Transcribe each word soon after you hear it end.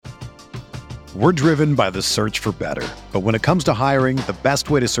We're driven by the search for better. But when it comes to hiring, the best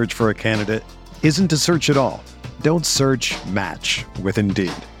way to search for a candidate isn't to search at all. Don't search, match with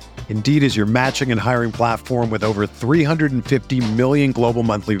Indeed. Indeed is your matching and hiring platform with over 350 million global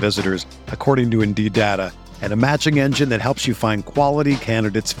monthly visitors, according to Indeed data, and a matching engine that helps you find quality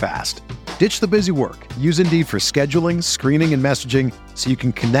candidates fast. Ditch the busy work. Use Indeed for scheduling, screening, and messaging so you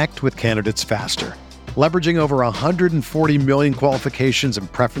can connect with candidates faster. Leveraging over 140 million qualifications and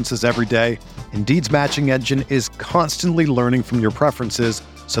preferences every day, Indeed's matching engine is constantly learning from your preferences,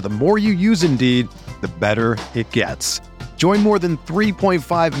 so the more you use Indeed, the better it gets. Join more than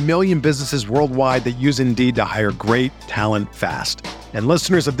 3.5 million businesses worldwide that use Indeed to hire great talent fast. And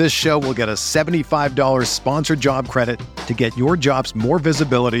listeners of this show will get a $75 sponsored job credit to get your jobs more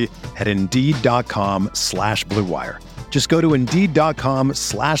visibility at Indeed.com/Blue Wire. Just go to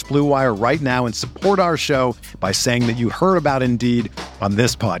Indeed.com/Blue Wire right now and support our show by saying that you heard about Indeed on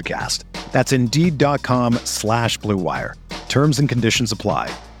this podcast. That's Indeed.com/Blue Wire. Terms and conditions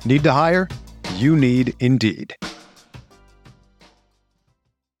apply. Need to hire? You need Indeed.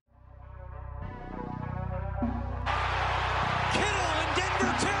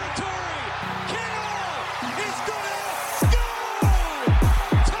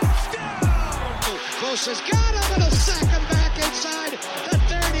 Has got him and a sack him back inside the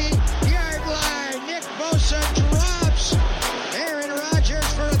 30-yard line. Nick Bosa drops Aaron Rodgers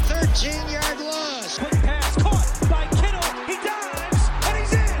for a 13-yard loss. Quick pass caught by Kittle. He dives and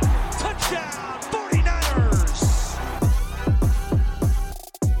he's in. Touchdown 49ers.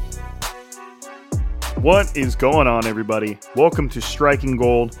 What is going on, everybody? Welcome to Striking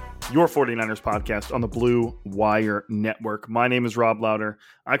Gold, your 49ers podcast on the Blue Wire Network. My name is Rob Lauder.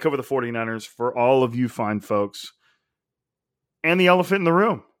 I cover the 49ers for all of you fine folks. And the elephant in the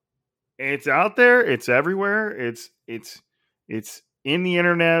room. It's out there. It's everywhere. It's in the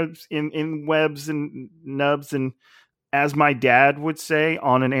internet, in webs and nubs. And as my dad would say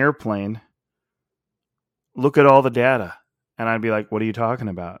on an airplane, look at all the data. And I'd be like, what are you talking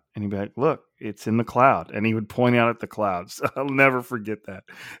about? And he'd be like, look, it's in the cloud. And he would point out at the clouds. I'll never forget that.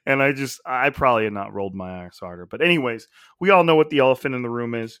 And I probably had not rolled my eyes harder. But anyways, we all know what the elephant in the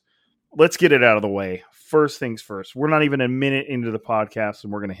room is. Let's get it out of the way. First things first. We're not even a minute into the podcast,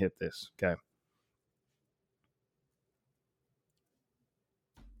 and we're going to hit this. Okay.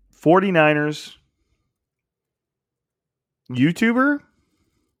 49ers YouTuber,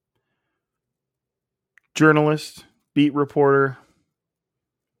 journalist, beat reporter.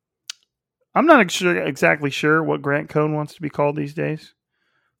 I'm not exactly sure what Grant Cohn wants to be called these days,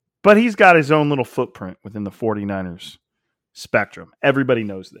 but he's got his own little footprint within the 49ers spectrum. Everybody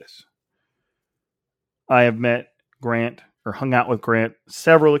knows this. I have met Grant or hung out with Grant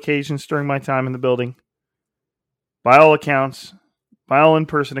several occasions during my time in the building. By all accounts, by all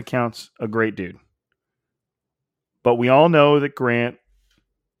in-person accounts, a great dude. But we all know that Grant,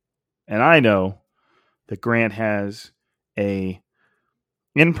 and I know that Grant has a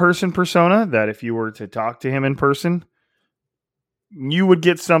in-person persona that if you were to talk to him in person, you would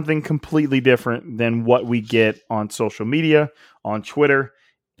get something completely different than what we get on social media, on Twitter,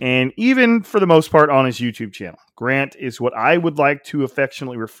 and even for the most part on his YouTube channel. Grant is what I would like to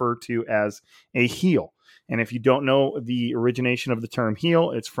affectionately refer to as a heel. And if you don't know the origination of the term heel,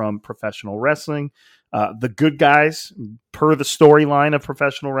 it's from professional wrestling. The good guys, per the storyline of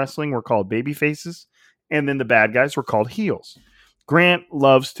professional wrestling, were called baby faces. And then the bad guys were called heels. Grant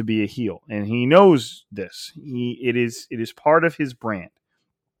loves to be a heel, and he knows this. It is part of his brand.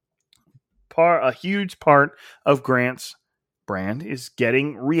 A huge part of Grant's brand is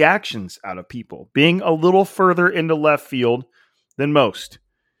getting reactions out of people, being a little further into left field than most.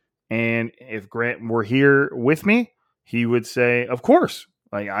 And if Grant were here with me, he would say, "Of course,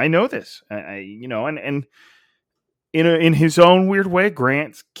 like I know this." And in his own weird way,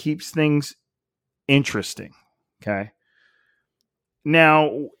 Grant keeps things interesting. Okay.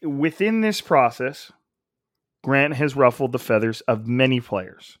 Now, within this process, Grant has ruffled the feathers of many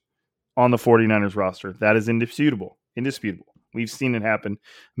players on the 49ers roster. That is indisputable. We've seen it happen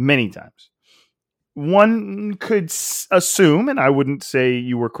many times. One could assume, and I wouldn't say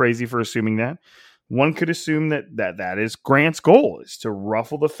you were crazy for assuming that, one could assume that is Grant's goal, is to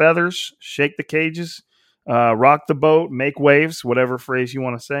ruffle the feathers, shake the cages, rock the boat, make waves, whatever phrase you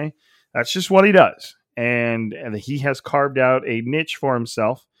want to say. That's just what he does. And he has carved out a niche for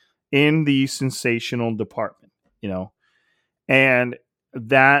himself in the sensational department, and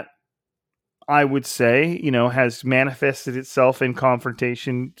that I would say, has manifested itself in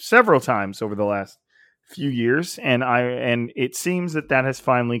confrontation several times over the last few years. And it seems that has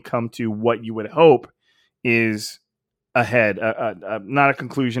finally come to what you would hope is ahead, not a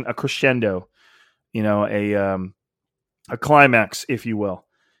conclusion, a crescendo a climax, if you will,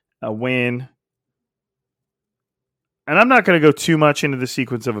 a win. And I'm not going to go too much into the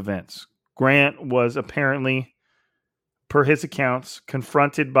sequence of events. Grant was apparently, per his accounts,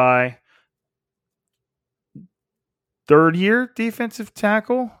 confronted by third-year defensive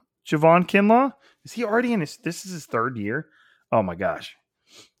tackle Javon Kinlaw. Is he already in this is his third year? Oh my gosh.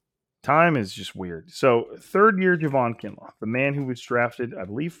 Time is just weird. So, third-year Javon Kinlaw, the man who was drafted, I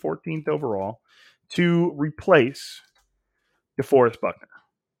believe, 14th overall, to replace DeForest Buckner.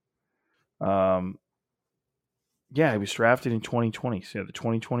 Yeah, he was drafted in 2020. So the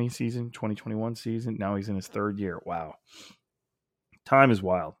 2020 season, 2021 season. Now he's in his third year. Wow. Time is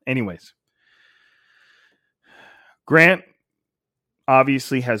wild. Anyways, Grant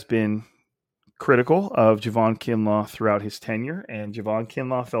obviously has been critical of Javon Kinlaw throughout his tenure, and Javon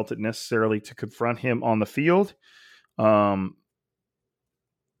Kinlaw felt it necessary to confront him on the field. Well,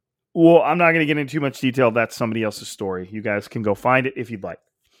 I'm not going to get into too much detail. That's somebody else's story. You guys can go find it if you'd like.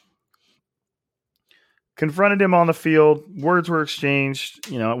 Confronted him on the field. Words were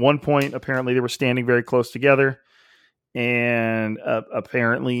exchanged. At one point, apparently they were standing very close together, and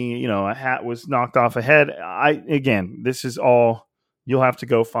apparently, a hat was knocked off a head. This is all, you'll have to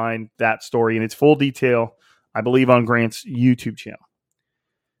go find that story in its full detail, I believe, on Grant's YouTube channel,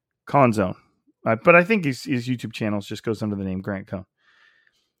 Con Zone. But I think his YouTube channel just goes under the name Grant Cohn.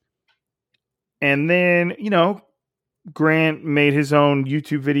 And then, Grant made his own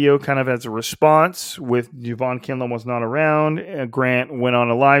YouTube video kind of as a response with Javon Kinlaw was not around. Grant went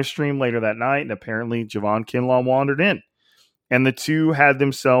on a live stream later that night, and apparently Javon Kinlaw wandered in. And the two had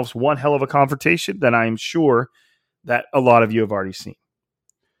themselves one hell of a confrontation that I am sure that a lot of you have already seen.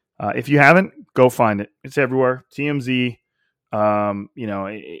 If you haven't, go find it. It's everywhere. TMZ,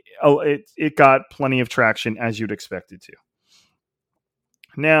 it got plenty of traction, as you'd expect it to.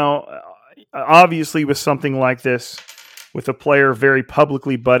 Now, obviously, with something like this, with a player very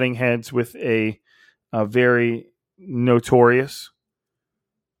publicly butting heads with a very notorious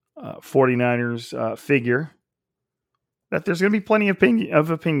 49ers figure, that there's going to be plenty of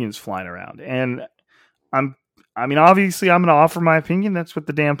opinions flying around. And obviously, I'm going to offer my opinion. That's what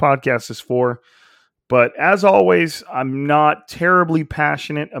the damn podcast is for. But as always, I'm not terribly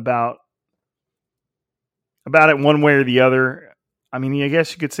passionate about it one way or the other. I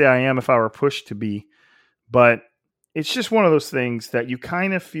guess you could say I am if I were pushed to be, but it's just one of those things that you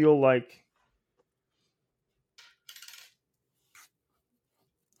kind of feel like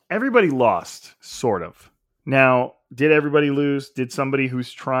everybody lost, sort of. Now, did everybody lose? Did somebody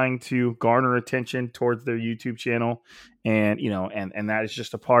who's trying to garner attention towards their YouTube channel and that is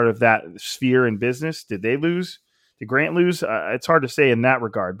just a part of that sphere in business, did they lose? Did Grant lose? It's hard to say in that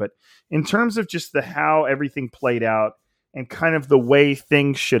regard, but in terms of just how everything played out and kind of the way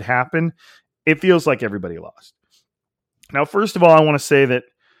things should happen, it feels like everybody lost. Now, first of all, I want to say that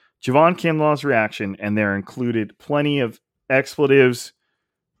Javon Kinlaw's reaction, and there included plenty of expletives,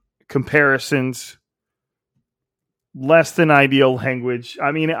 comparisons, less than ideal language.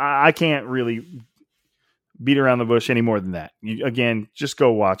 I can't really beat around the bush any more than that. Again, just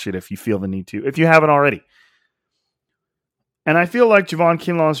go watch it if you feel the need to, if you haven't already. And I feel like Javon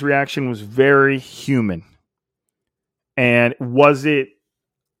Kinlaw's reaction was very human. And was it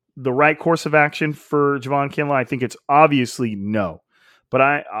the right course of action for Javon Kinlaw? I think it's obviously no. But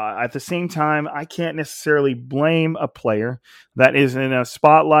at the same time, I can't necessarily blame a player that is in a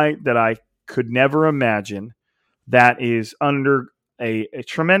spotlight that I could never imagine, that is under a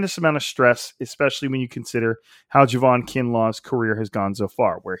tremendous amount of stress, especially when you consider how Javon Kinlaw's career has gone so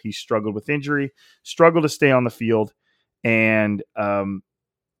far, where he struggled with injury, struggled to stay on the field, and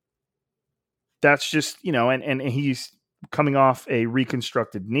that's just, and he's coming off a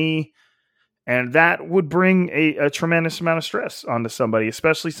reconstructed knee, and that would bring a tremendous amount of stress onto somebody,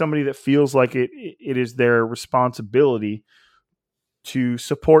 especially somebody that feels like it is their responsibility to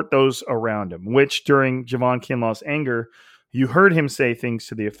support those around him, which during Javon Kinlaw's anger, you heard him say things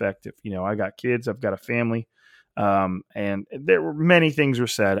to the effect of, I got kids, I've got a family. And there were many things were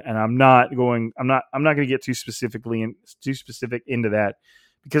said, and I'm not going to get too specific into that,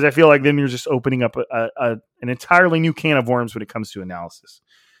 because I feel like then you're just opening up an entirely new can of worms when it comes to analysis.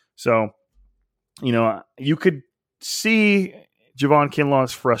 So, you could see Javon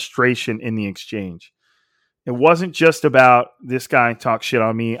Kinlaw's frustration in the exchange. It wasn't just about this guy talk shit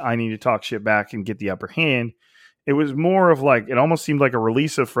on me, I need to talk shit back and get the upper hand. It was more of like, it almost seemed like a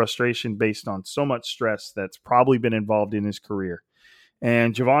release of frustration based on so much stress that's probably been involved in his career.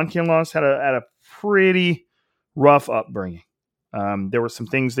 And Javon Kinlaw's had a pretty rough upbringing. There were some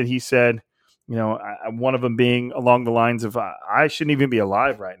things that he said, one of them being along the lines of, I shouldn't even be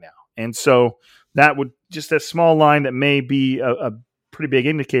alive right now. And so that would just a small line that may be a pretty big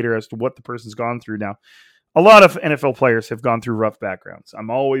indicator as to what the person's gone through. Now, a lot of NFL players have gone through rough backgrounds.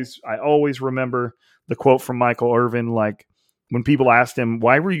 I always remember the quote from Michael Irvin, like when people asked him,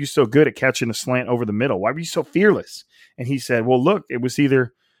 why were you so good at catching a slant over the middle? Why were you so fearless? And he said, well, look, it was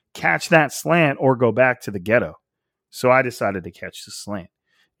either catch that slant or go back to the ghetto. So I decided to catch the slant.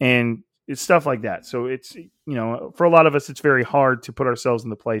 And it's stuff like that. So it's, for a lot of us, it's very hard to put ourselves in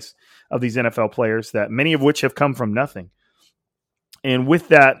the place of these NFL players, that many of which have come from nothing. And with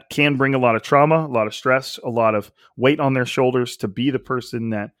that can bring a lot of trauma, a lot of stress, a lot of weight on their shoulders to be the person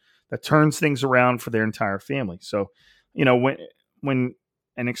that turns things around for their entire family. So, when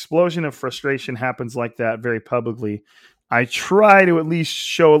an explosion of frustration happens like that very publicly, I try to at least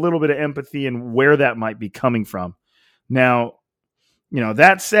show a little bit of empathy and where that might be coming from. Now,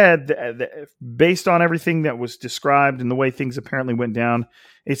 that said, based on everything that was described and the way things apparently went down,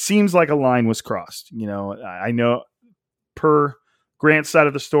 it seems like a line was crossed. I know per Grant's side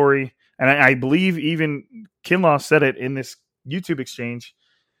of the story, and I believe even Kinlaw said it in this YouTube exchange,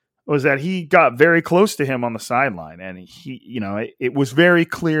 was that he got very close to him on the sideline. And it was very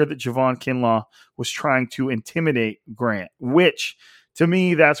clear that Javon Kinlaw was trying to intimidate Grant, which to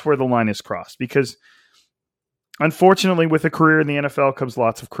me, that's where the line is crossed, because unfortunately, with a career in the NFL comes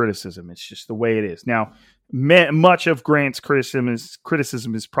lots of criticism. It's just the way it is. Now, much of Grant's criticism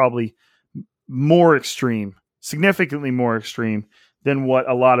is probably more extreme, significantly more extreme than what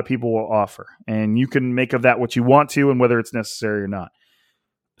a lot of people will offer. And you can make of that what you want to and whether it's necessary or not.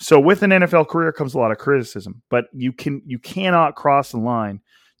 So with an NFL career comes a lot of criticism, but you cannot cross the line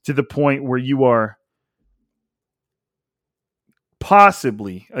to the point where you are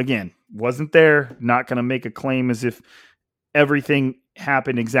possibly, again, wasn't there, not going to make a claim as if everything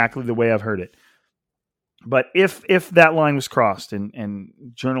happened exactly the way I've heard it. But if that line was crossed and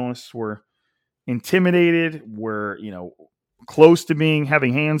journalists were intimidated, were, close to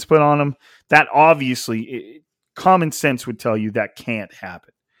having hands put on them, that obviously common sense would tell you that can't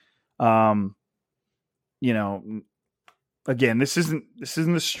happen. Again, this isn't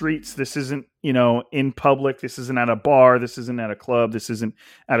the streets. This isn't, in public. This isn't at a bar. This isn't at a club. This isn't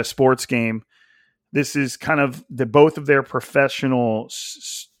at a sports game. This is kind of both of their professional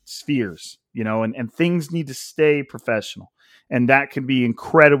spheres, and things need to stay professional. And that can be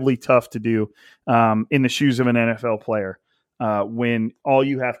incredibly tough to do in the shoes of an NFL player when all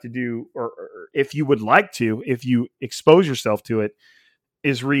you have to do, or if you would like to, if you expose yourself to it,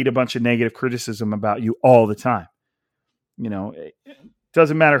 is read a bunch of negative criticism about you all the time. It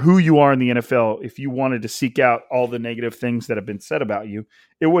doesn't matter who you are in the NFL. If you wanted to seek out all the negative things that have been said about you,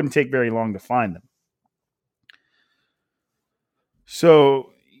 it wouldn't take very long to find them.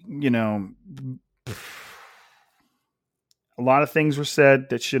 So, a lot of things were said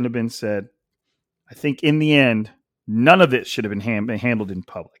that shouldn't have been said. I think in the end, none of it should have been handled in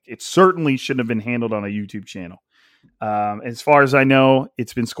public. It certainly shouldn't have been handled on a YouTube channel. As far as I know,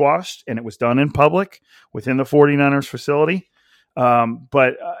 it's been squashed and it was done in public within the 49ers facility.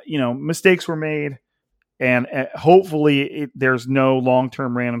 But mistakes were made, and hopefully there's no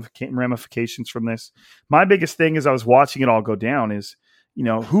long-term ramifications from this. My biggest thing as I was watching it all go down is,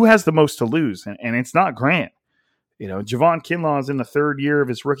 who has the most to lose? And it's not Grant. Javon Kinlaw is in the third year of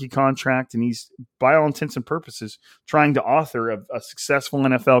his rookie contract, and he's, by all intents and purposes, trying to author a successful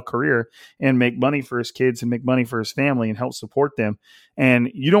NFL career and make money for his kids and make money for his family and help support them.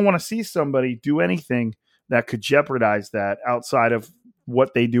 And you don't want to see somebody do anything that could jeopardize that outside of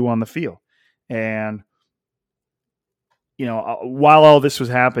what they do on the field. And, while all this was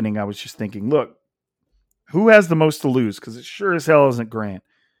happening, I was just thinking, look, who has the most to lose? Because it sure as hell isn't Grant.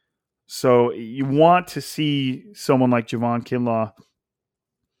 So you want to see someone like Javon Kinlaw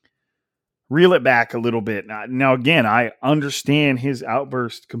reel it back a little bit. Now, again, I understand his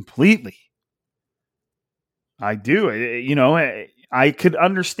outburst completely. I do. I could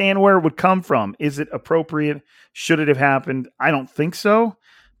understand where it would come from. Is it appropriate? Should it have happened? I don't think so.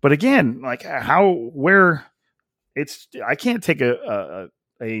 But again, like I can't take a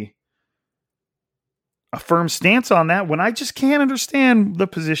firm stance on that when I just can't understand the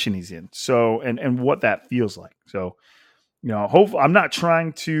position he's in. So, and what that feels like. So, I'm not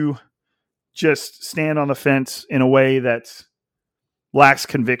trying to just stand on the fence in a way that lacks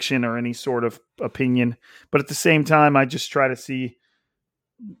conviction or any sort of opinion. But at the same time, I just try to see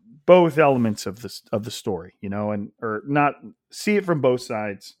both elements of the story, or not see it from both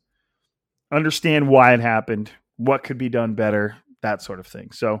sides, understand why it happened, what could be done better, that sort of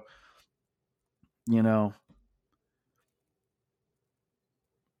thing. So,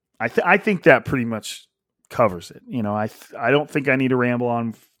 I think that pretty much covers it. I don't think I need to ramble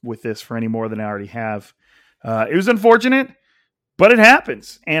on with this for any more than I already have. It was unfortunate, but it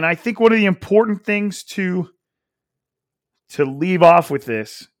happens. And I think one of the important things to leave off with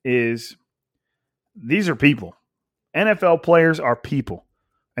this is these are people. NFL players are people.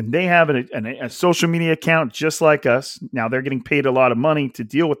 And they have a social media account just like us. Now, they're getting paid a lot of money to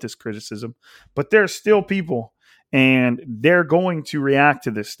deal with this criticism, but they're still people, and they're going to react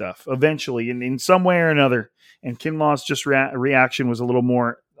to this stuff eventually in some way or another. And Kinlaw's just reaction was a little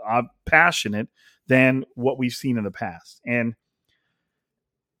more passionate than what we've seen in the past. And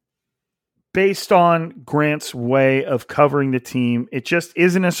based on Grant's way of covering the team, it just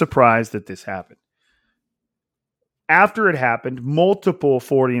isn't a surprise that this happened. After it happened, multiple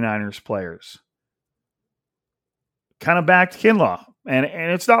 49ers players kind of backed Kinlaw. And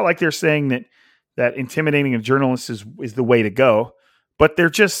it's not like they're saying that intimidating a journalist is the way to go, but they're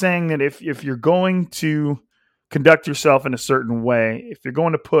just saying that if you're going to conduct yourself in a certain way, if you're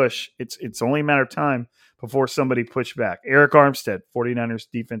going to push, it's only a matter of time before somebody pushed back. Eric Armstead, 49ers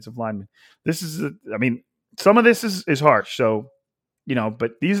defensive lineman. Some of this is harsh. So,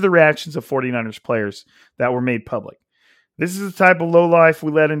 but these are the reactions of 49ers players that were made public. This is the type of lowlife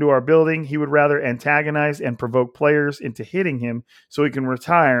we let into our building. He would rather antagonize and provoke players into hitting him so he can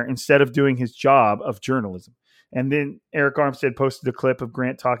retire instead of doing his job of journalism. And then Eric Armstead posted a clip of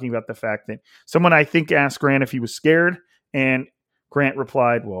Grant talking about the fact that someone, I think, asked Grant if he was scared. And Grant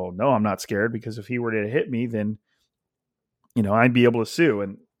replied, well, no, I'm not scared, because if he were to hit me, then, I'd be able to sue.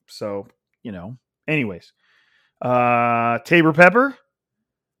 And so, anyways. Tabor Pepper,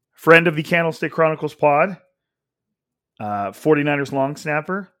 friend of the Candlestick Chronicles pod, 49ers long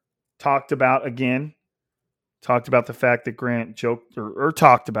snapper, talked about the fact that Grant joked or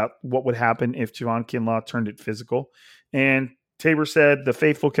talked about what would happen if Javon Kinlaw turned it physical. And Tabor said the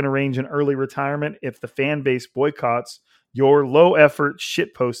faithful can arrange an early retirement if the fan base boycotts your low effort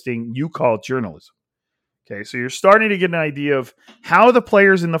shit posting you call journalism. Okay, so you're starting to get an idea of how the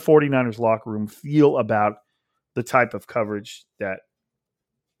players in the 49ers locker room feel about the type of coverage that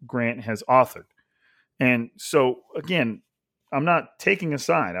Grant has authored. And so, again, I'm not taking a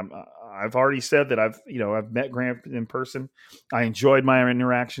side. I've already said that I've met Grant in person. I enjoyed my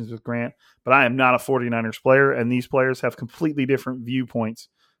interactions with Grant, but I am not a 49ers player, and these players have completely different viewpoints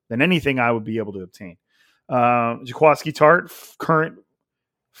than anything I would be able to obtain. Jaquiski Tartt, current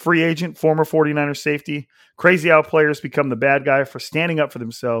free agent, former 49ers safety. Crazy how players become the bad guy for standing up for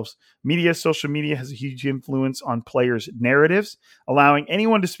themselves. Social media has a huge influence on players' narratives, allowing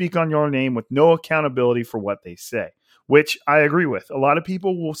anyone to speak on your name with no accountability for what they say, which I agree with. A lot of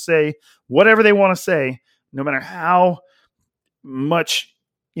people will say whatever they want to say, no matter how much,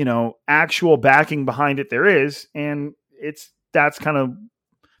 actual backing behind it there is. And that's kind of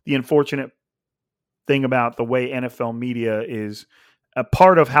the unfortunate thing about the way NFL media is. A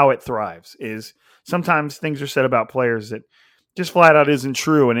part of how it thrives is sometimes things are said about players that just flat out isn't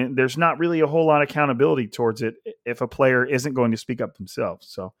true. And there's not really a whole lot of accountability towards it if a player isn't going to speak up themselves.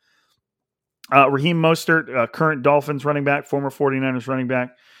 So Raheem Mostert, current Dolphins running back, former 49ers running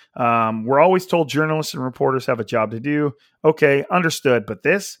back. We're always told journalists and reporters have a job to do. Okay, understood. But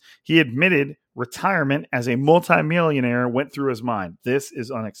he admitted retirement as a multimillionaire went through his mind. This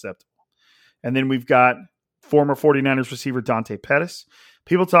is unacceptable. And then we've got former 49ers receiver Dante Pettis.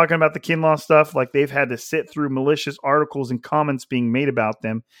 People talking about the Kinlaw stuff like they've had to sit through malicious articles and comments being made about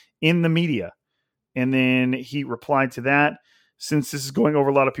them in the media. And then he replied to that, since this is going over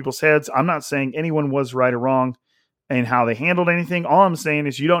a lot of people's heads, I'm not saying anyone was right or wrong in how they handled anything. All I'm saying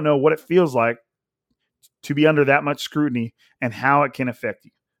is you don't know what it feels like to be under that much scrutiny and how it can affect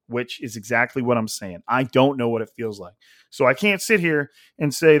you, which is exactly what I'm saying. I don't know what it feels like. So I can't sit here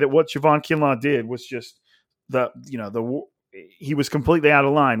and say that what Javon Kinlaw did was just he was completely out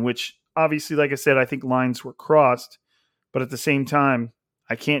of line, which obviously, like I said, I think lines were crossed, but at the same time,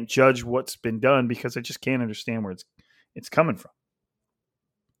 I can't judge what's been done because I just can't understand where it's coming from.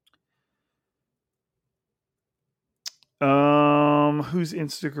 Whose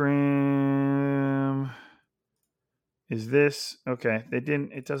Instagram is this? Okay.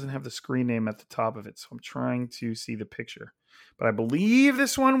 It doesn't have the screen name at the top of it. So I'm trying to see the picture, but I believe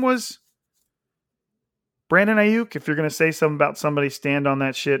this one was Brandon Ayuk. If you're going to say something about somebody, stand on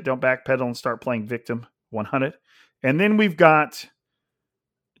that shit. Don't backpedal and start playing victim 100. And then we've got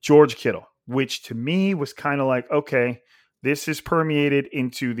George Kittle, which to me was kind of like, okay, this is permeated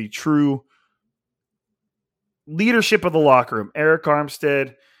into the true leadership of the locker room. Eric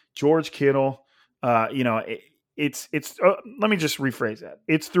Armstead, George Kittle, let me just rephrase that.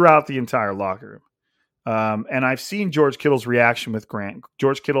 It's throughout the entire locker room. And I've seen George Kittle's reaction with Grant.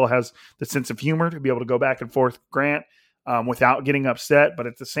 George Kittle has the sense of humor to be able to go back and forth with Grant without getting upset. But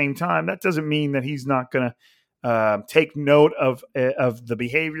at the same time, that doesn't mean that he's not going to take note of the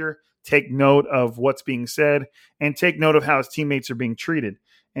behavior, take note of what's being said, and take note of how his teammates are being treated.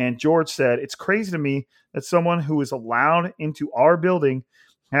 And George said, "It's crazy to me that someone who is allowed into our building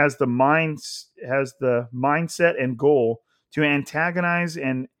has the mindset and goal to antagonize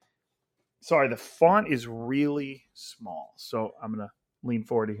and." Sorry, the font is really small, so I'm going to lean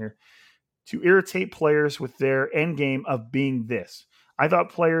forward here. To irritate players with their end game of being this. I thought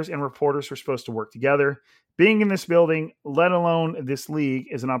players and reporters were supposed to work together. Being in this building, let alone this league,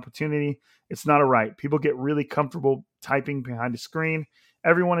 is an opportunity. It's not a right. People get really comfortable typing behind a screen.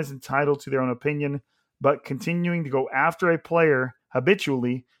 Everyone is entitled to their own opinion, but continuing to go after a player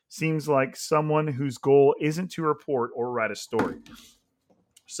habitually seems like someone whose goal isn't to report or write a story."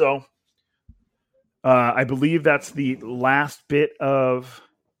 So I believe that's the last bit of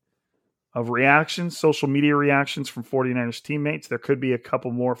reactions, social media reactions from 49ers teammates. There could be a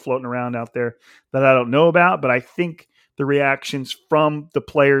couple more floating around out there that I don't know about, but I think the reactions from the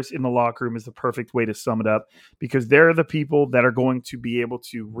players in the locker room is the perfect way to sum it up, because they're the people that are going to be able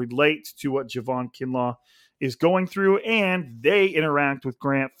to relate to what Javon Kinlaw is going through, and they interact with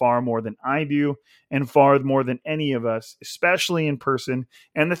Grant far more than I do and far more than any of us, especially in person.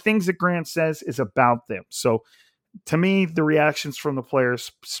 And the things that Grant says is about them. So to me, the reactions from the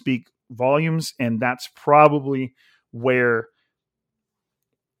players speak volumes, and that's probably where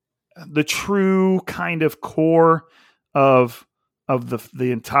the true kind of core of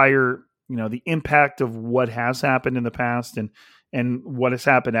the entire, the impact of what has happened in the past and what has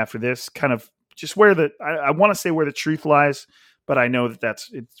happened after this, kind of just where I want to say where the truth lies, but I know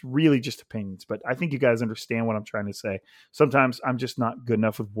it's really just opinions. But I think you guys understand what I'm trying to say. Sometimes I'm just not good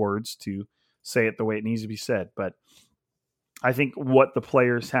enough with words to say it the way it needs to be said. But I think what the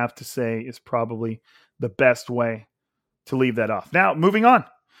players have to say is probably the best way to leave that off. Now, moving on.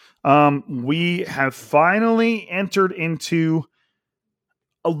 We have finally entered into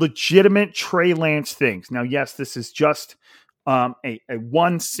a legitimate Trey Lance thing. Now, yes, this is just a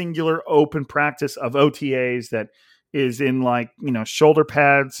one singular open practice of OTAs that is in shoulder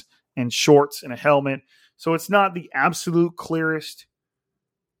pads and shorts and a helmet. So it's not the absolute clearest.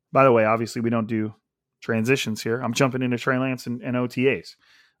 By the way, obviously we don't do transitions here. I'm jumping into Trey Lance and OTAs.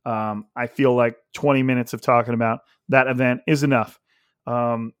 I feel like 20 minutes of talking about that event is enough.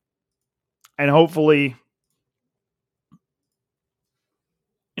 And hopefully,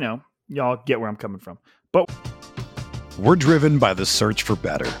 y'all get where I'm coming from. But we're driven by the search for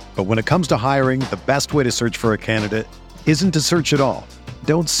better. But when it comes to hiring, the best way to search for a candidate isn't to search at all.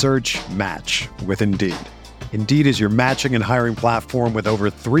 Don't search, match with Indeed. Indeed is your matching and hiring platform with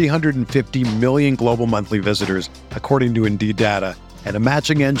over 350 million global monthly visitors, according to Indeed data, and a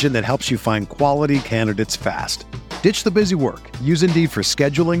matching engine that helps you find quality candidates fast. Ditch the busy work. Use Indeed for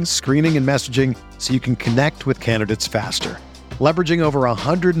scheduling, screening, and messaging so you can connect with candidates faster. Leveraging over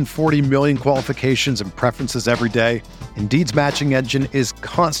 140 million qualifications and preferences every day, Indeed's matching engine is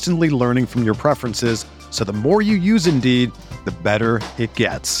constantly learning from your preferences, so the more you use Indeed, the better it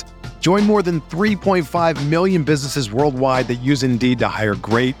gets. Join more than 3.5 million businesses worldwide that use Indeed to hire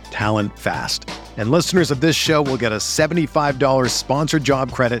great talent fast. And listeners of this show will get a $75 sponsored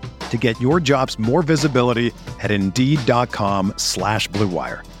job credit to get your jobs more visibility at Indeed.com/Blue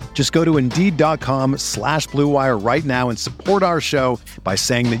Wire. Just go to Indeed.com/Blue Wire right now and support our show by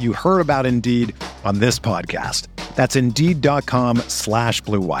saying that you heard about Indeed on this podcast. That's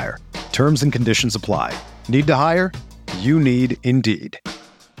Indeed.com/Blue Wire. Terms and conditions apply. Need to hire? You need Indeed.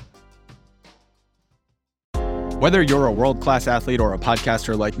 Whether you're a world-class athlete or a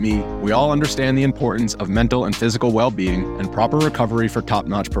podcaster like me, we all understand the importance of mental and physical well-being and proper recovery for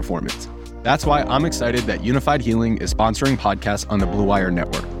top-notch performance. That's why I'm excited that Unified Healing is sponsoring podcasts on the Blue Wire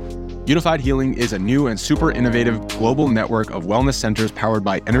Network. Unified Healing is a new and super innovative global network of wellness centers powered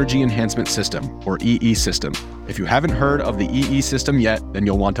by Energy Enhancement System, or EE System. If you haven't heard of the EE System yet, then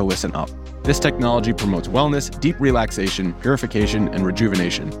you'll want to listen up. This technology promotes wellness, deep relaxation, purification, and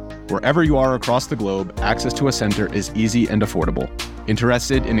rejuvenation. Wherever you are across the globe, access to a center is easy and affordable.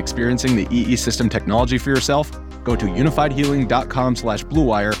 Interested in experiencing the EE System technology for yourself? Go to unifiedhealing.com/Blue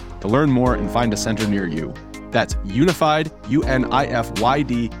Wire to learn more and find a center near you. That's unified,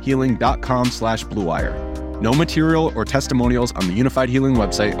 UNIFYD, healing.com/Blue Wire. No material or testimonials on the Unified Healing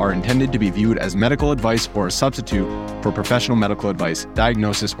website are intended to be viewed as medical advice or a substitute for professional medical advice,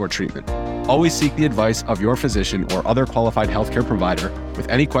 diagnosis, or treatment. Always seek the advice of your physician or other qualified healthcare provider with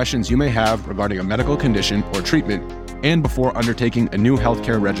any questions you may have regarding a medical condition or treatment, and before undertaking a new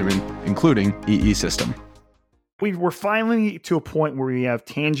healthcare regimen, including EE system. We're finally to a point where we have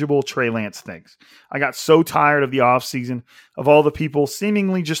tangible Trey Lance things. I got so tired of the offseason, of all the people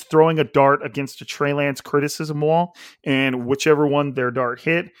seemingly just throwing a dart against a Trey Lance criticism wall, and whichever one their dart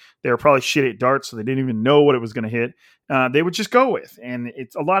hit, they were probably shit at darts, so they didn't even know what it was going to hit. They would just go with. And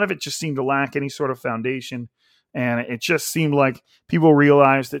a lot of it just seemed to lack any sort of foundation. And it just seemed like people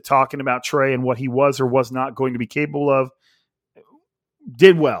realized that talking about Trey and what he was or was not going to be capable of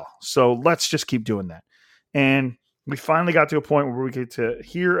did well. So let's just keep doing that. And we finally got to a point where we get to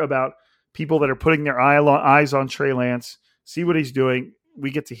hear about people that are putting their eyes on Trey Lance, see what he's doing.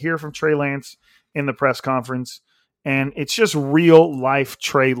 We get to hear from Trey Lance in the press conference. And it's just real life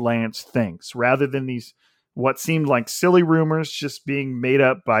Trey Lance things rather than these what seemed like silly rumors just being made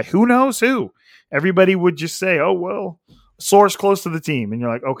up by who knows who. Everybody would just say, oh, well, source close to the team. And you're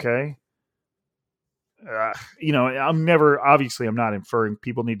like, okay. I'm not inferring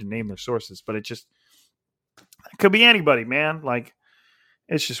people need to name their sources, but it could be anybody, man. Like,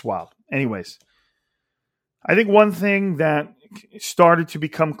 it's just wild. Anyways, I think one thing that started to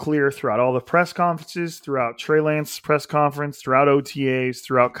become clear throughout all the press conferences, throughout Trey Lance's press conference, throughout OTAs,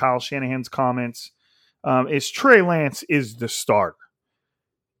 throughout Kyle Shanahan's comments, is Trey Lance is the starter.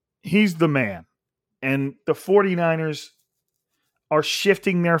 He's the man. And the 49ers are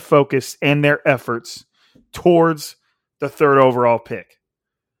shifting their focus and their efforts towards the third overall pick.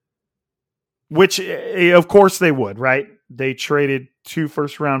 Which, of course, they would, right? They traded 2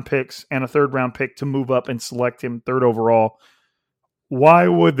 first-round picks and a third-round pick to move up and select him third overall. Why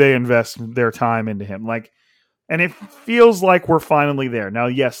would they invest their time into him? And it feels like we're finally there. Now,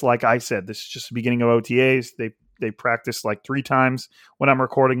 yes, like I said, this is just the beginning of OTAs. They practiced 3 times when I'm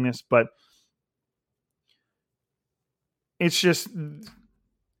recording this, but it just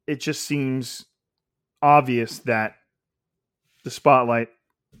seems obvious that the spotlight.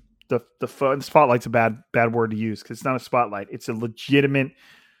 The spotlight's a bad word to use because it's not a spotlight. It's a legitimate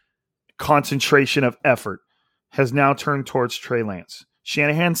concentration of effort has now turned towards Trey Lance.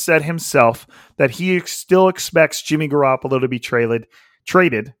 Shanahan said himself that he still expects Jimmy Garoppolo to be traded.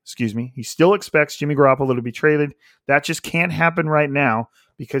 He still expects Jimmy Garoppolo to be traded. That just can't happen right now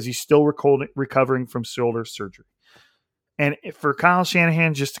because he's still recovering from shoulder surgery. And for Kyle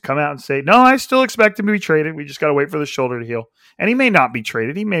Shanahan just to come out and say, no, I still expect him to be traded. We just got to wait for the shoulder to heal. And he may not be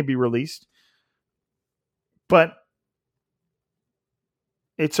traded. He may be released. But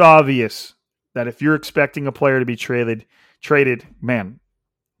it's obvious that if you're expecting a player to be traded, I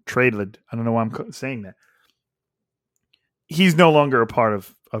don't know why I'm saying that. He's no longer a part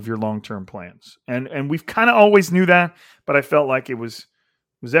of your long-term plans. And we've kind of always knew that, but I felt like it was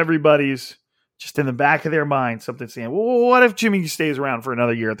everybody's just in the back of their mind, something saying, well, what if Jimmy stays around for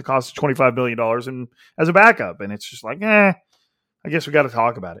another year at the cost of $25 million and as a backup? And it's just like, I guess we got to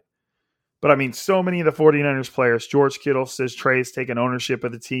talk about it. But I mean, so many of the 49ers players, George Kittle says Trey's taken ownership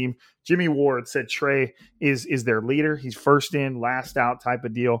of the team. Jimmy Ward said Trey is their leader. He's first in, last out type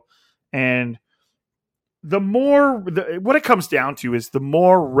of deal. And what it comes down to is the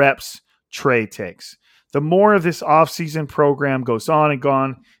more reps Trey takes, the more of this offseason program goes on and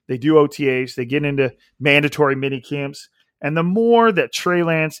gone. They do OTAs. They get into mandatory mini camps. And the more that Trey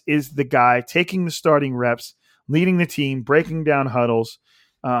Lance is the guy taking the starting reps, leading the team, breaking down huddles,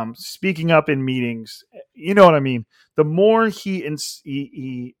 speaking up in meetings, you know what I mean? The more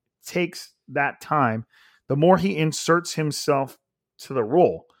he takes that time, the more he inserts himself to the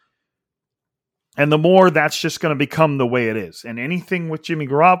role. And the more that's just going to become the way it is. And anything with Jimmy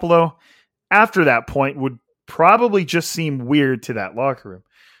Garoppolo after that point would probably just seem weird to that locker room.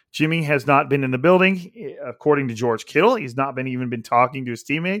 Jimmy has not been in the building. According to George Kittle, he's not been talking to his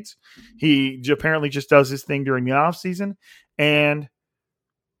teammates. He apparently just does his thing during the offseason. And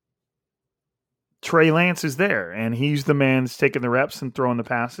Trey Lance is there, and he's the man that's taking the reps and throwing the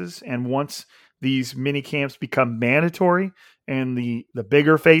passes. And once these mini camps become mandatory and the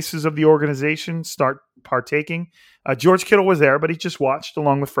bigger faces of the organization start partaking, George Kittle was there, but he just watched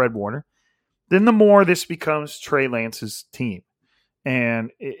along with Fred Warner. Then the more this becomes Trey Lance's team.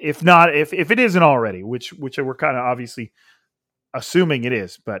 And if it isn't already, which we're kind of obviously assuming it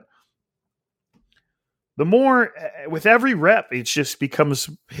is, but the more with every rep, it just becomes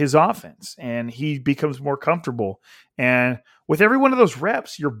his offense and he becomes more comfortable. And with every one of those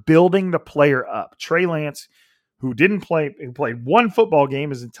reps, you're building the player up. Trey Lance, who played one football game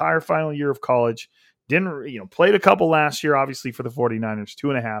his entire final year of college, played a couple last year, obviously for the 49ers,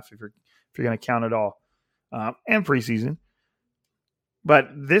 2.5 if you're going to count it all, and preseason. But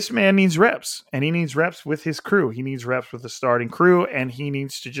this man needs reps, and he needs reps with his crew. He needs reps with the starting crew, and he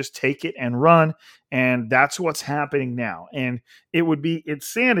needs to just take it and run. And that's what's happening now. And it would be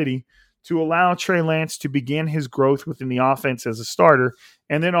insanity to allow Trey Lance to begin his growth within the offense as a starter,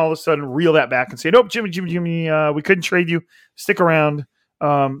 and then all of a sudden reel that back and say, nope, Jimmy, we couldn't trade you. Stick around.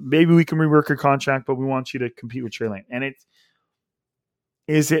 Maybe we can rework your contract, but we want you to compete with Trey Lance. And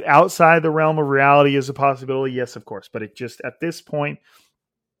is it outside the realm of reality as a possibility? Yes, of course. But it just, at this point,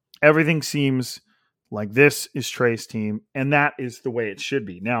 everything seems like this is Trey's team, and that is the way it should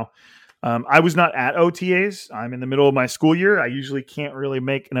be. Now, I was not at OTAs. I'm in the middle of my school year. I usually can't really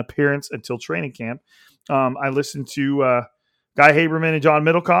make an appearance until training camp. I listened to Guy Haberman and John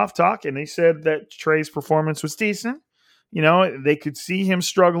Middlecoff talk, and they said that Trey's performance was decent. You know, they could see him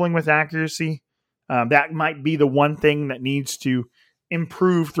struggling with accuracy. That might be the one thing that needs to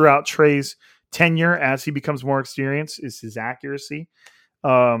improve throughout Trey's tenure as he becomes more experienced, is his accuracy.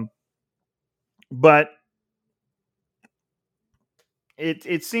 But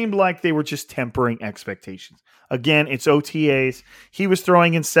it seemed like they were just tempering expectations. Again, it's OTAs. He was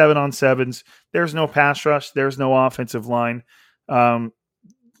throwing in 7-on-7s. There's no pass rush. There's no offensive line.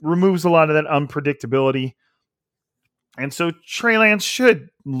 Removes a lot of that unpredictability. And so Trey Lance should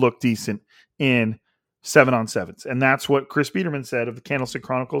look decent in 7-on-7s. And that's what Chris Biederman said of the Candlestick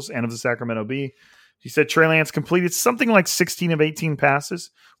Chronicles and of the Sacramento Bee. He said Trey Lance completed something like 16 of 18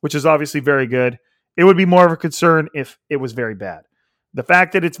 passes, which is obviously very good. It would be more of a concern if it was very bad. The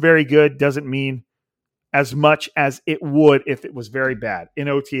fact that it's very good doesn't mean as much as it would if it was very bad. In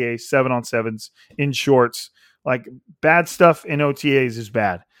OTAs, 7-on-7s, in shorts. Like, bad stuff in OTAs is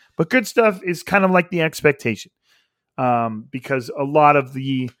bad. But good stuff is kind of like the expectation. Because a lot of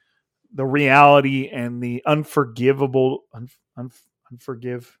the reality and the unforgivability,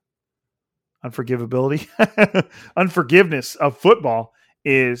 unforgiveness of football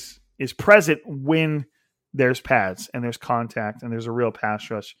is present when there's pads and there's contact and there's a real pass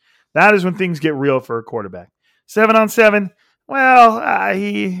rush. That is when things get real for a quarterback. 7-on-7, well,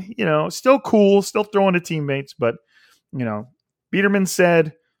 he, still cool, still throwing to teammates, but, Biederman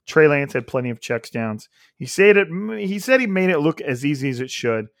said Trey Lance had plenty of checks downs. He said he made it look as easy as it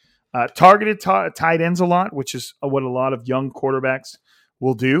should. Targeted tight ends a lot, which is what a lot of young quarterbacks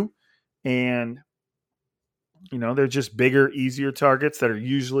will do. And, they're just bigger, easier targets that are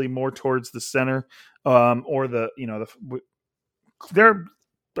usually more towards the center or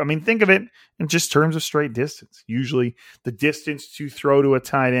think of it in just terms of straight distance. Usually the distance to throw to a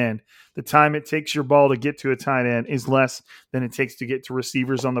tight end, the time it takes your ball to get to a tight end is less than it takes to get to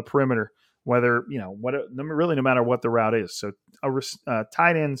receivers on the perimeter, whether, really no matter what the route is. So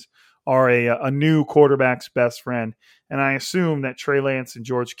tight ends are a new quarterback's best friend. And I assume that Trey Lance and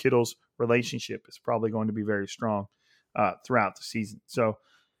George Kittle's relationship is probably going to be very strong throughout the season. So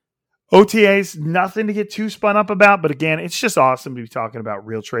OTAs, nothing to get too spun up about, but again, it's just awesome to be talking about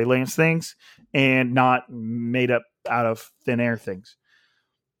real Trey Lance things and not made up out of thin air things.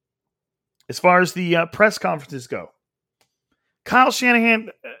 As far as the press conferences go, Kyle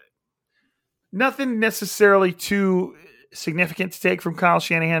Shanahan, nothing necessarily too significant to take from Kyle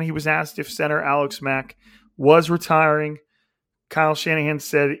Shanahan. He was asked if center Alex Mack was retiring. Kyle Shanahan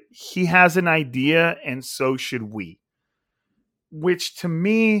said he has an idea and so should we. Which to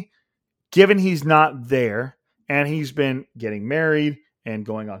me, given he's not there and he's been getting married and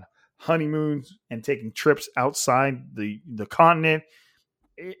going on honeymoons and taking trips outside the continent,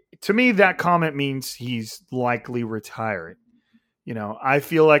 to me, that comment means he's likely retiring. I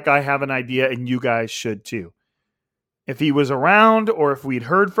feel like I have an idea and you guys should too. If he was around or if we'd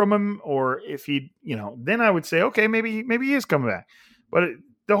heard from him or if he, then I would say, okay, maybe he is coming back. But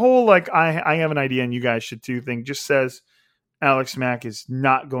the whole, I have an idea and you guys should too thing just says Alex Mack is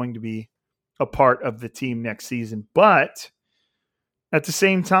not going to be a part of the team next season. But at the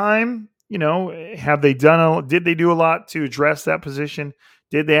same time, did they do a lot to address that position?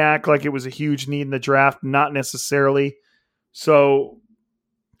 Did they act like it was a huge need in the draft? Not necessarily. So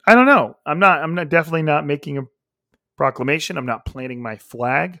I don't know. I'm definitely not making a proclamation. I'm not planting my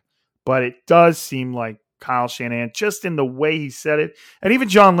flag, but it does seem like Kyle Shanahan, just in the way he said it. And even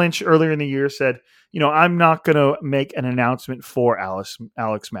John Lynch earlier in the year said, I'm not going to make an announcement for Alex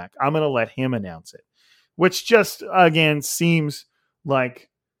Mack. I'm going to let him announce it, which just, again, seems like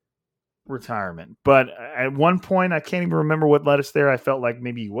retirement. But at one point, I can't even remember what led us there. I felt like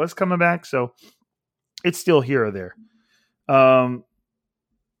maybe he was coming back. So it's still here or there.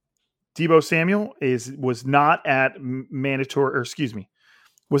 Deebo Samuel was not at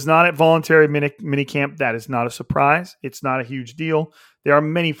was not at voluntary minicamp. That is not a surprise. It's not a huge deal. There are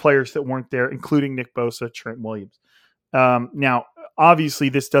many players that weren't there, including Nick Bosa, Trent Williams. Now, obviously,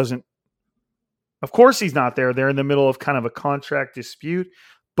 this doesn't. Of course, he's not there. They're in the middle of kind of a contract dispute,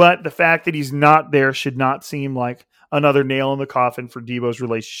 but the fact that he's not there should not seem like another nail in the coffin for Deebo's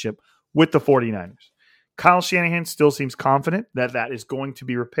relationship with the 49ers. Kyle Shanahan still seems confident that that is going to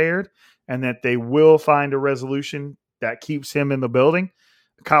be repaired and that they will find a resolution that keeps him in the building.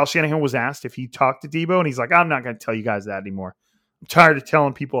 Kyle Shanahan was asked if he talked to Deebo, and he's like, I'm not going to tell you guys that anymore. I'm tired of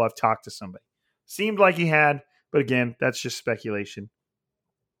telling people I've talked to somebody. Seemed like he had, but again, that's just speculation.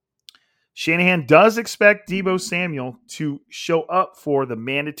 Shanahan does expect Deebo Samuel to show up for the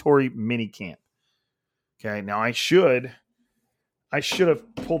mandatory minicamp. Okay, now I should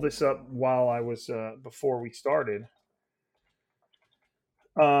have pulled this up while I was before we started.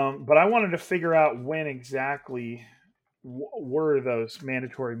 But I wanted to figure out when exactly were those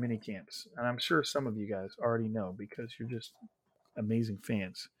mandatory minicamps. And I'm sure some of you guys already know because you're just amazing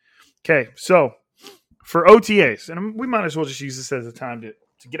fans. Okay, so for OTAs, and we might as well just use this as a time to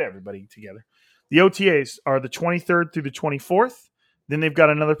get everybody together. The OTAs are the 23rd through the 24th. Then they've got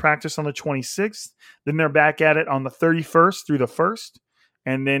another practice on the 26th. Then they're back at it on the 31st through the 1st.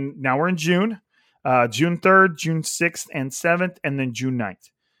 And then now we're in June. June 3rd, June 6th and 7th, and then June 9th.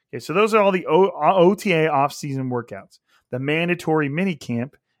 Okay, so those are all the OTA off-season workouts. The mandatory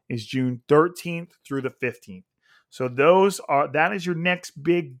minicamp is June 13th through the 15th. So that is your next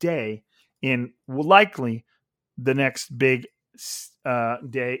big day in likely the next big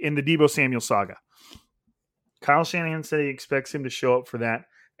day in the Deebo Samuel saga. Kyle Shanahan said he expects him to show up for that.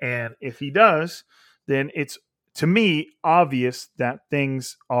 And if he does, then it's, to me, obvious that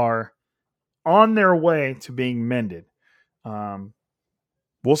things are on their way to being mended.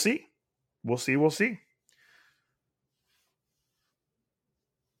 We'll see. We'll see.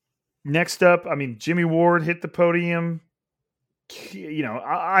 Next up, Jimmy Ward hit the podium. You know,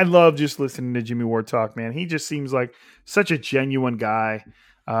 I love just listening to Jimmy Ward talk, man. He just seems like such a genuine guy.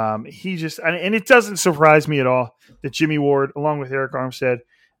 And it doesn't surprise me at all that Jimmy Ward, along with Eric Armstead,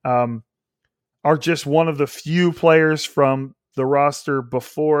 are just one of the few players from the roster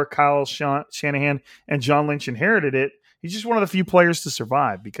before Kyle Shanahan and John Lynch inherited it. He's just one of the few players to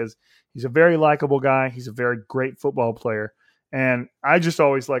survive because he's a very likable guy. He's a very great football player. And I just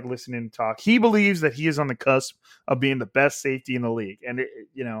always like listening to talk. He believes that he is on the cusp of being the best safety in the league. And,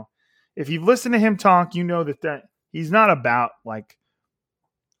 if you've listened to him talk, you know that he's not about like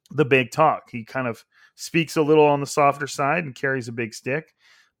the big talk. He kind of speaks a little on the softer side and carries a big stick.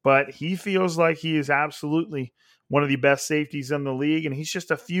 But he feels like he is absolutely one of the best safeties in the league. And he's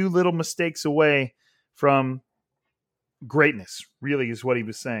just a few little mistakes away from greatness, really, is what he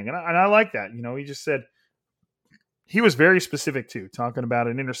was saying. And I like that. He just said, he was very specific too, talking about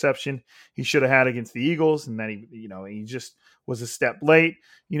an interception he should have had against the Eagles, and that he just was a step late.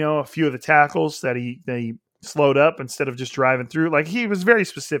 A few of the tackles that he slowed up instead of just driving through. Like, he was very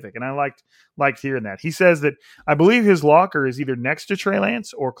specific, and I liked hearing that. He says that I believe his locker is either next to Trey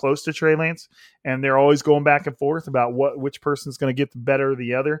Lance or close to Trey Lance, and they're always going back and forth about which person's going to get the better of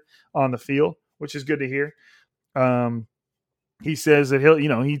the other on the field, which is good to hear. He says that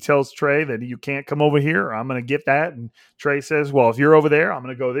he tells Trey that you can't come over here, or I'm going to get that. And Trey says, well, if you're over there, I'm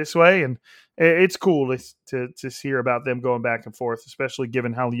going to go this way. And it's cool to hear about them going back and forth, especially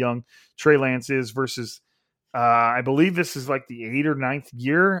given how young Trey Lance is versus, I believe this is like the 8th or 9th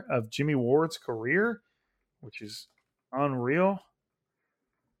year of Jimmy Ward's career, which is unreal.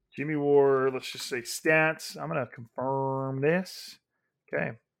 Jimmy Ward, let's just say stats. I'm going to confirm this.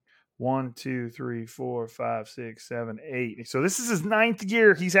 Okay. 1, 2, 3, 4, 5, 6, 7, 8. So this is his 9th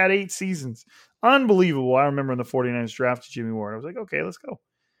year. He's had 8 seasons. Unbelievable. I remember in the 49ers drafted Jimmy Ward. I was like, okay, let's go.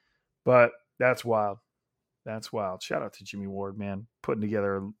 But that's wild. That's wild. Shout out to Jimmy Ward, man. Putting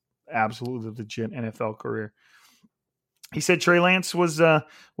together an absolutely legit NFL career. He said Trey Lance was a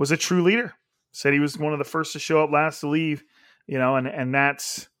true leader. Said he was one of the first to show up, last to leave. And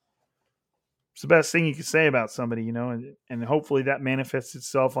that's the best thing you can say about somebody, and hopefully that manifests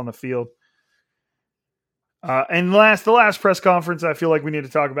itself on the field. And the last press conference I feel like we need to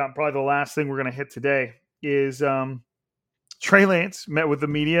talk about, and probably the last thing we're going to hit today, is Trey Lance met with the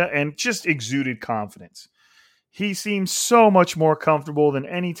media and just exuded confidence. He seems so much more comfortable than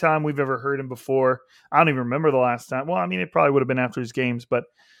any time we've ever heard him before. I don't even remember the last time. Well, it probably would have been after his games, but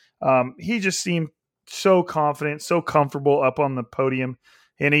he just seemed so confident, so comfortable up on the podium.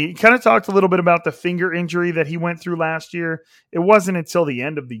 And he kind of talked a little bit about the finger injury that he went through last year. It wasn't until the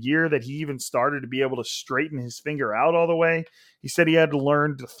end of the year that he even started to be able to straighten his finger out all the way. He said he had to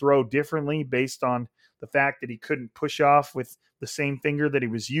learn to throw differently based on the fact that he couldn't push off with the same finger that he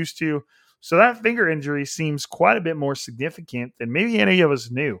was used to. So that finger injury seems quite a bit more significant than maybe any of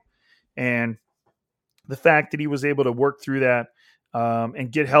us knew. And the fact that he was able to work through that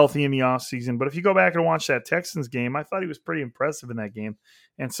and get healthy in the offseason. But if you go back and watch that Texans game, I thought he was pretty impressive in that game.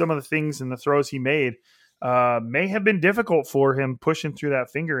 And some of the things and the throws he made may have been difficult for him pushing through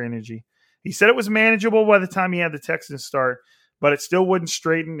that finger energy. He said it was manageable by the time he had the Texans start, but it still wouldn't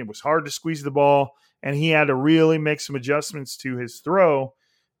straighten. It was hard to squeeze the ball, and he had to really make some adjustments to his throw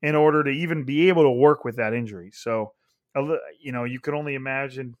in order to even be able to work with that injury. So, you could only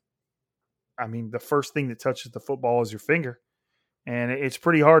imagine, the first thing that touches the football is your finger, and it's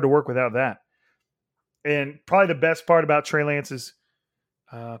pretty hard to work without that. And probably the best part about Trey Lance's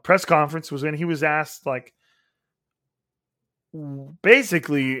press conference was when he was asked,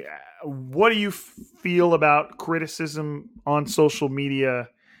 basically, what do you feel about criticism on social media?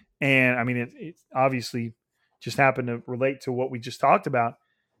 And it obviously just happened to relate to what we just talked about.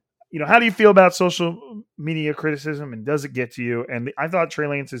 How do you feel about social media criticism, and does it get to you? And I thought Trey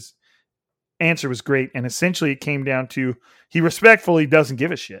Lance's answer was great. And essentially it came down to, he respectfully doesn't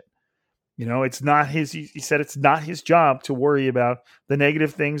give a shit. It's not he said it's not his job to worry about the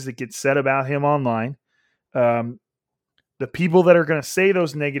negative things that get said about him online. The people that are going to say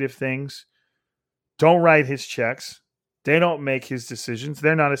those negative things don't write his checks. They don't make his decisions.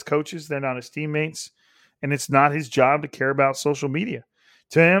 They're not his coaches. They're not his teammates. And it's not his job to care about social media.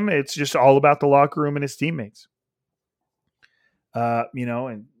 To him, it's just all about the locker room and his teammates.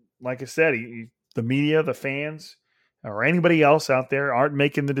 And like I said, the media, the fans, or anybody else out there aren't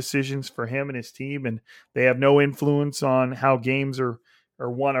making the decisions for him and his team, and they have no influence on how games are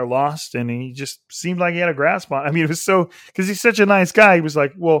won or lost. And he just seemed like he had a grasp on it. It was so, because he's such a nice guy. He was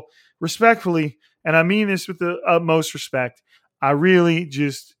like, well, respectfully, and I mean this with the utmost respect, I really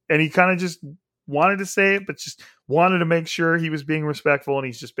just, and he kind of just wanted to say it, but just wanted to make sure he was being respectful. And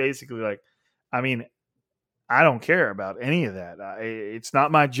he's just basically like, I don't care about any of that. It's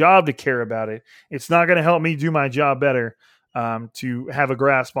not my job to care about it. It's not going to help me do my job better to have a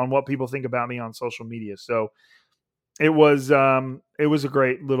grasp on what people think about me on social media. So it was a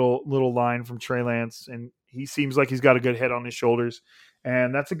great little line from Trey Lance, and he seems like he's got a good head on his shoulders,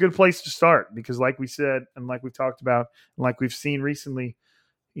 and that's a good place to start, because like we said, and like we've talked about, and like we've seen recently,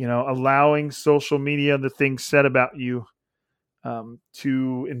 allowing social media, the things said about you,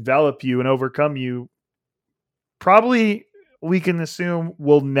 to envelop you and overcome you, probably we can assume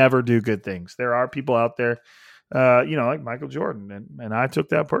will never do good things. There are people out there, like Michael Jordan, and I took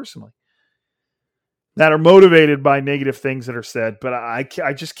that personally, that are motivated by negative things that are said. But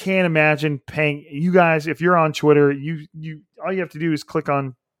I just can't imagine paying you guys, if you're on Twitter, you all you have to do is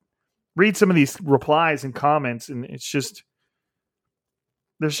read some of these replies and comments, and it's just,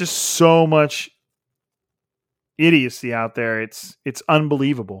 there's just so much idiocy out there. It's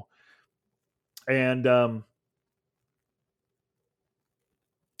unbelievable. And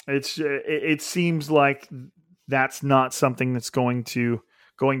it seems like that's not something that's going to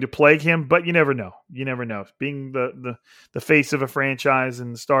plague him, but you never know. You never know. Being the face of a franchise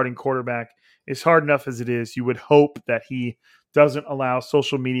and the starting quarterback is hard enough as it is. You would hope that he doesn't allow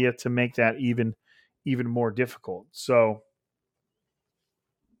social media to make that even more difficult. So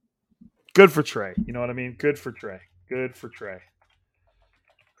good for Trey. You know what I mean? Good for Trey. Good for Trey.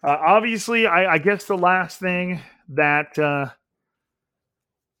 Obviously, I guess the last thing that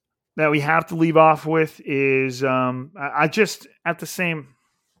we have to leave off with is I just, at the same,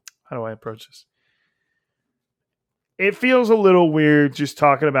 how do I approach this? It feels a little weird just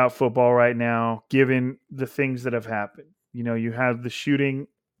talking about football right now, given the things that have happened. You have the shooting,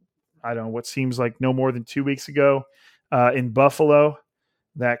 I don't know, what seems like no more than 2 weeks ago in Buffalo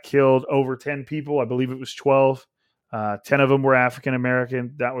that killed over 10 people. I believe it was 12. 10 of them were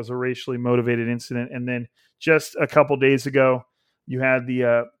African-American. That was a racially motivated incident. And then just a couple days ago, you had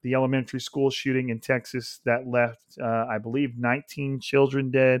the elementary school shooting in Texas that left, I believe, 19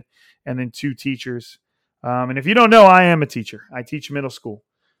 children dead, and then 2 teachers. And if you don't know, I am a teacher. I teach middle school,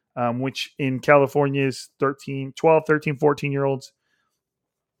 which in California is 12, 13, 14-year-olds.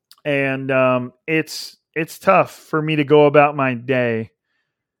 And it's tough for me to go about my day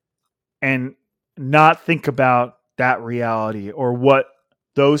and not think about that reality or what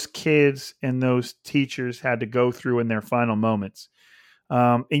those kids and those teachers had to go through in their final moments.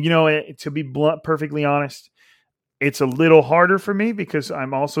 And, to be perfectly honest, it's a little harder for me because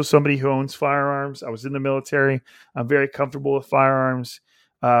I'm also somebody who owns firearms. I was in the military. I'm very comfortable with firearms.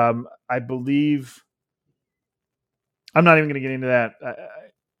 I believe I'm not even going to get into that.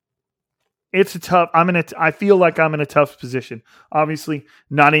 It's a tough. I feel like I'm in a tough position. Obviously,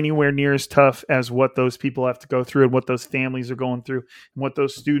 not anywhere near as tough as what those people have to go through and what those families are going through and what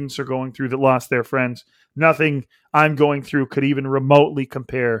those students are going through that lost their friends. Nothing I'm going through could even remotely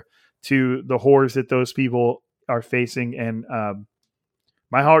compare to the horrors that those people are facing. And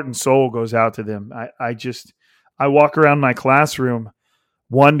my heart and soul goes out to them. I walk around my classroom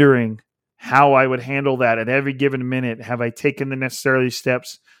wondering how I would handle that at every given minute. Have I taken the necessary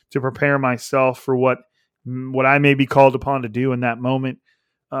steps to prepare myself for what I may be called upon to do in that moment?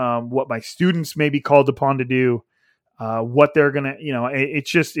 What my students may be called upon to do, what they're going to,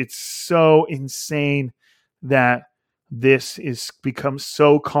 it's so insane that this is become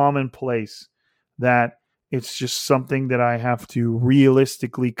so commonplace that it's just something that I have to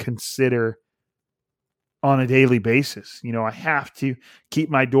realistically consider on a daily basis. I have to keep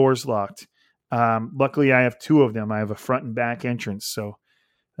my doors locked. Luckily I have two of them. I have a front and back entrance. So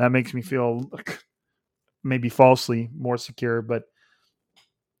that makes me feel maybe falsely more secure, but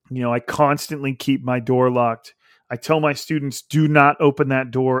I constantly keep my door locked. I tell my students, do not open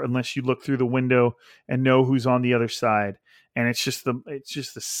that door unless you look through the window and know who's on the other side. And it's just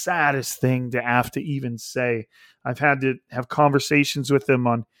the saddest thing to have to even say. I've had to have conversations with them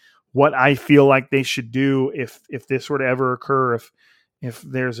on what I feel like they should do if this were to ever occur, if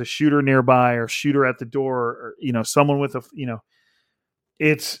there's a shooter nearby or shooter at the door, or someone with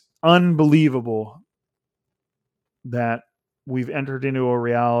it's unbelievable that we've entered into a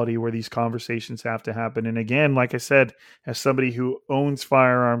reality where these conversations have to happen. And again, like I said, as somebody who owns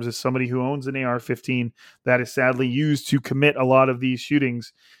firearms, as somebody who owns an AR-15 that is sadly used to commit a lot of these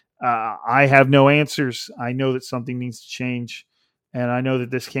shootings, I have no answers. I know that something needs to change, and I know that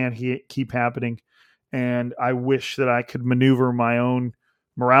this can't keep happening. And I wish that I could maneuver my own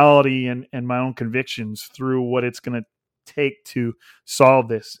morality and my own convictions through what it's going to take to solve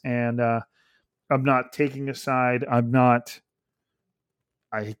this. And I'm not taking a side.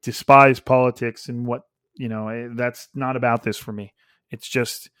 I despise politics and that's not about this for me. It's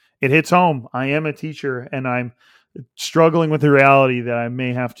just, it hits home. I am a teacher and I'm struggling with the reality that I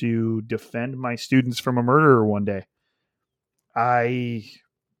may have to defend my students from a murderer one day. I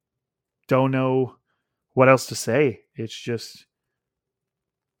don't know what else to say. It's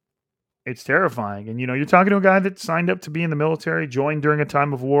terrifying. And, you're talking to a guy that signed up to be in the military, joined during a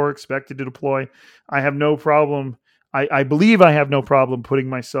time of war, expected to deploy. I have no problem. I believe I have no problem putting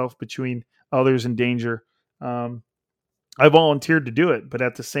myself between others in danger. I volunteered to do it, but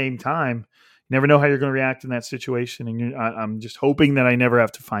at the same time, you never know how you're going to react in that situation. And I'm just hoping that I never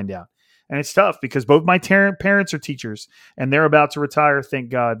have to find out. And it's tough because both my parents are teachers and they're about to retire. Thank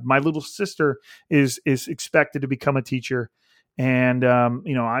God. My little sister is expected to become a teacher. And,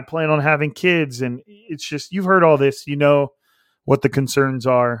 I plan on having kids, and it's just, you've heard all this, what the concerns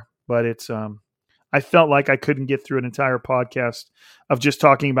are, but it's, I felt like I couldn't get through an entire podcast of just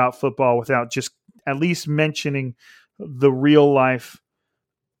talking about football without just at least mentioning the real life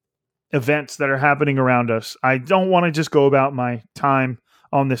events that are happening around us. I don't want to just go about my time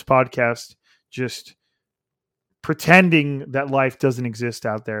on this podcast just pretending that life doesn't exist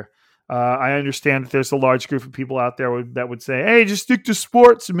out there. I understand that there's a large group of people out there that would say, hey, just stick to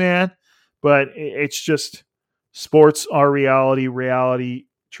sports, man. But it's just, sports are reality. Reality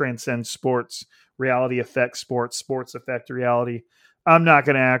transcends sports. Reality affects sports. Sports affect reality. I'm not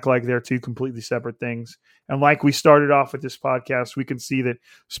going to act like they're two completely separate things. And like we started off with this podcast, we can see that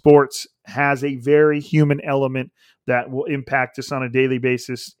sports has a very human element that will impact us on a daily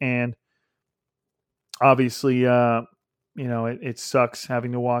basis. And obviously, it sucks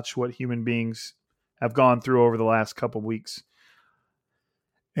having to watch what human beings have gone through over the last couple of weeks.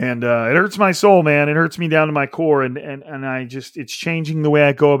 And it hurts my soul, man. It hurts me down to my core. And it's changing the way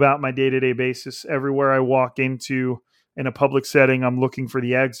I go about my day-to-day basis. Everywhere I walk into in a public setting, I'm looking for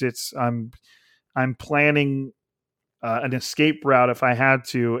the exits. I'm planning an escape route if I had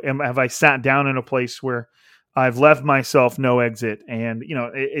to. Have I sat down in a place where I've left myself no exit? And,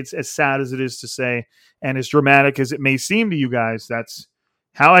 it's as sad as it is to say, and as dramatic as it may seem to you guys, that's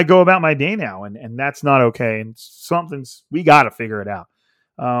how I go about my day now. And that's not okay. And we got to figure it out.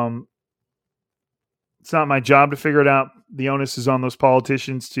 It's not my job to figure it out. The onus is on those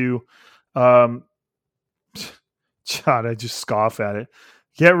politicians to, God, I just scoff at it.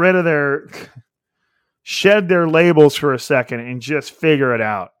 Get rid of shed their labels for a second and just figure it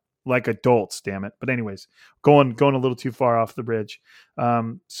out like adults, damn it. But anyways, going a little too far off the bridge.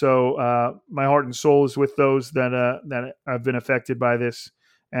 So my heart and soul is with those that have been affected by this.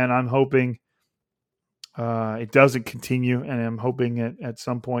 And I'm hoping it doesn't continue, and I'm hoping at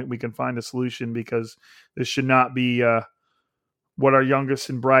some point we can find a solution, because this should not be what our youngest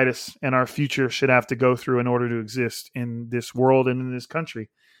and brightest and our future should have to go through in order to exist in this world and in this country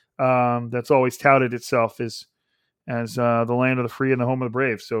that's always touted itself as the land of the free and the home of the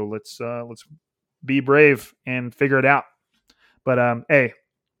brave. So let's be brave and figure it out. But hey,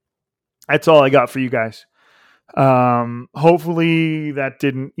 That's all I got for you guys. Hopefully that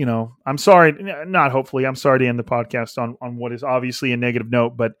didn't, I'm sorry, not hopefully, I'm sorry to end the podcast on what is obviously a negative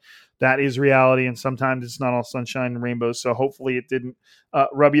note, but that is reality. And sometimes it's not all sunshine and rainbows. So hopefully it didn't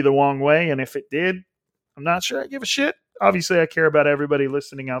rub you the wrong way. And if it did, I'm not sure I give a shit. Obviously I care about everybody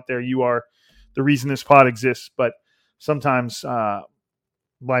listening out there. You are the reason this pod exists, but sometimes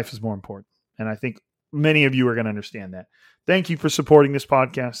life is more important. And I think many of you are going to understand that. Thank you for supporting this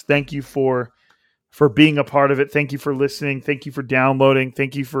podcast. Thank you for being a part of it. Thank you for listening. Thank you for downloading.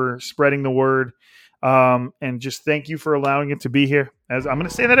 Thank you for spreading the word. And just thank you for allowing it to be here. As I'm going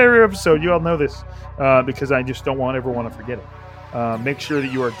to say that every episode, you all know this, because I just don't ever want to forget it. Make sure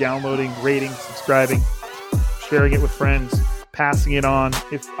that you are downloading, rating, subscribing, sharing it with friends, passing it on,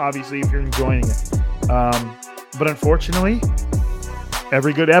 if you're enjoying it. But unfortunately,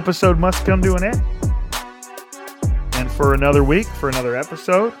 every good episode must come to an end. And for another week, for another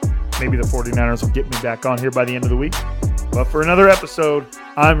episode, maybe the 49ers will get me back on here by the end of the week. But for another episode,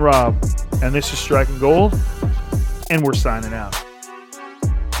 I'm Rob, and this is Striking Gold, and we're signing out.